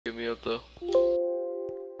healed though.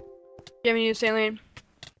 Give me a saline.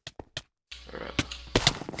 Alright.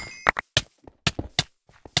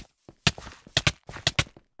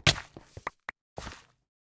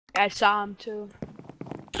 I saw him too.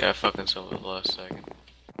 Yeah, I fucking saw it last second.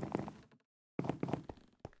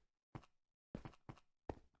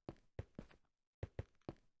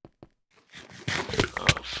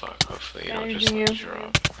 Oh fuck, hopefully you don't just like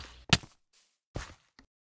drop.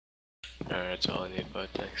 Alright, that's all I need, bud,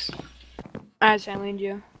 thanks. I salined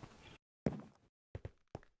you.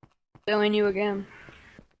 Saline you again.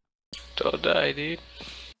 Don't die, dude.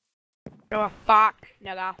 Oh fuck,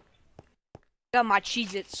 nigga. Got my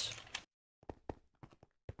Cheez-Its.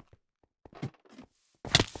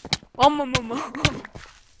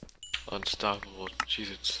 Unstoppable,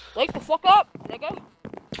 Jesus. Wake the fuck up, nigga.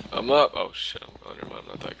 I'm up. Oh shit, oh never mind, I'm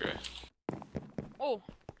not that great. Oh.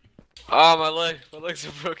 Ah, my legs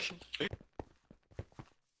are broken. I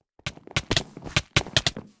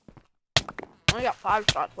only got 5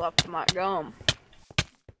 shots left in my gum.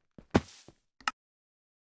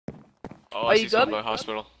 Oh, Are I you see someone good? by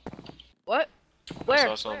hospital. What? I Where?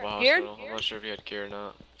 saw someone by Here? hospital. I'm not sure if he had gear or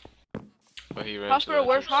not. But he ran Hospital? to the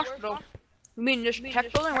Where's entrance. hospital? You mean this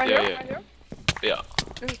tech building right Yeah, here? yeah. Right here? Yeah.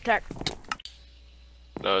 This is tech.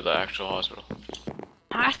 No, the actual hospital.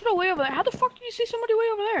 Hospital way over there? How the fuck did you see somebody way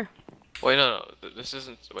over there? Wait, no. This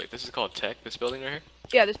isn't. Wait, this is called Tech. This building right here.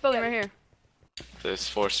 Yeah, this building right here.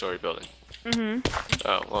 This 4-story building. Mm-hmm.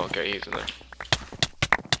 Oh, well, okay, he's in there.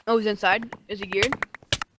 Oh, he's inside? Is he geared?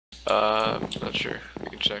 Not sure. We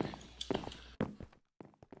can check.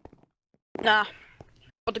 Nah.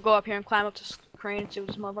 About to go up here and climb up this crane and see what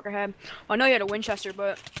this motherfucker had. Well, I know he had a Winchester,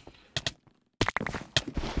 but...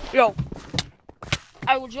 Yo.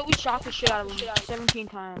 I legitimately shot the shit out of him 17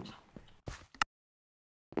 times.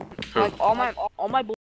 Who? Like, all my